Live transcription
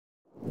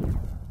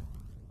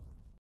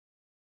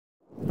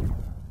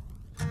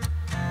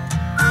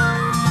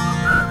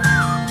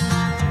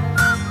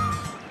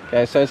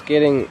Okay, so it's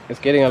getting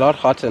a lot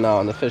hotter now,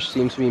 and the fish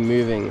seem to be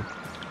moving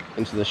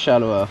into the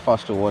shallower,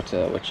 faster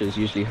water, which is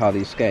usually how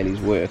these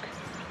scalies work.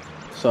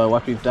 So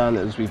what we've done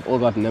is we've all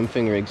got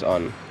nymphing rigs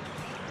on,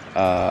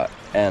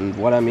 and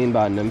what I mean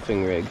by a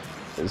nymphing rig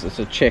is it's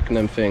a check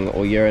nymphing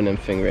or Euro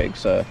nymphing rig.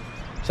 So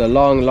it's a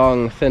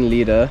long thin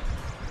leader,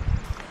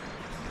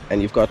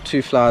 and you've got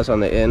 2 flies on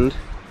the end.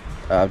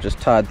 I've just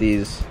tied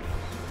the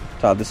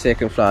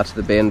second fly to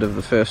the bend of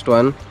the first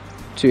one,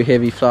 2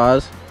 heavy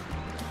flies,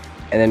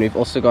 and then we've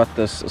also got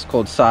this, it's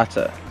called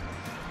Sata.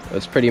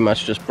 It's pretty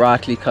much just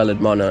brightly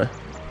colored mono,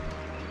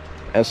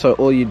 and so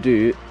all you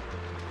do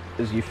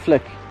is you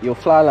flick, your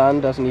fly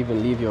line doesn't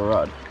even leave your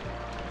rod,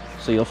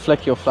 so you'll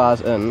flick your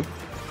flies in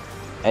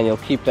and you'll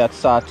keep that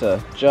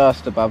Sata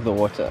just above the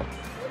water.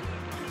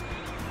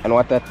 And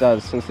what that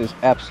does, since there's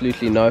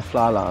absolutely no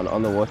fly line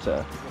on the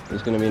water,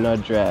 there's going to be no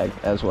drag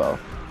as well,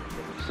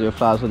 so your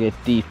flies will get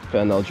deep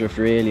and they'll drift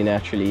really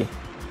naturally,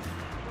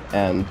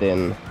 and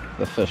then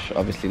the fish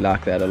obviously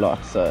like that a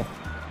lot. So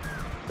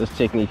this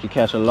technique, you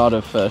catch a lot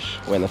of fish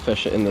when the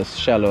fish are in this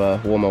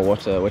shallower, warmer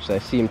water, which they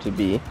seem to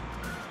be.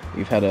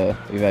 We've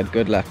had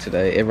good luck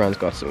today. Everyone's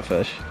got some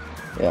fish.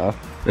 Yeah.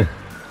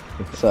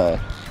 So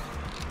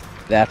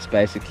that's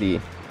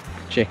basically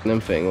check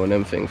nymphing, or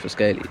nymphing for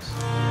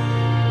scalies.